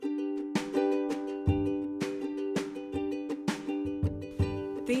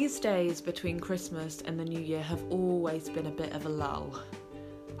These days between Christmas and the New Year have always been a bit of a lull.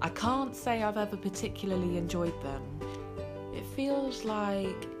 I can't say I've ever particularly enjoyed them. It feels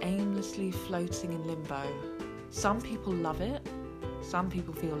like aimlessly floating in limbo. Some people love it, some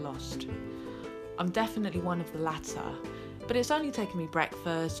people feel lost. I'm definitely one of the latter, but it's only taken me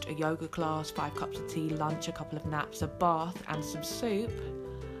breakfast, a yoga class, 5 cups of tea, lunch, a couple of naps, a bath and some soup.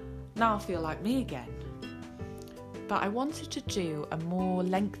 Now I feel like me again. But I wanted to do a more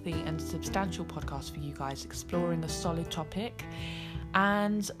lengthy and substantial podcast for you guys exploring a solid topic,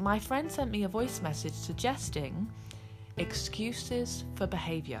 and my friend sent me a voice message suggesting excuses for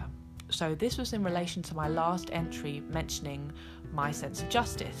behaviour. So this was in relation to my last entry mentioning my sense of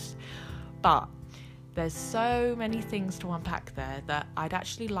justice. But there's so many things to unpack there that I'd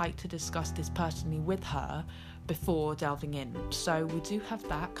actually like to discuss this personally with her before delving in. So we do have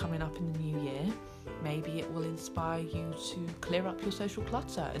that coming up in the new year. Maybe it will inspire you to clear up your social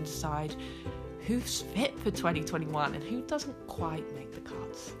clutter and decide who's fit for 2021 and who doesn't quite make the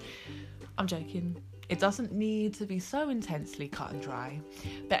cuts. I'm joking. It doesn't need to be so intensely cut and dry.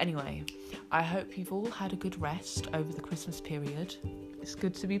 But anyway, I hope you've all had a good rest over the Christmas period. It's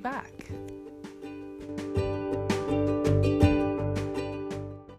good to be back.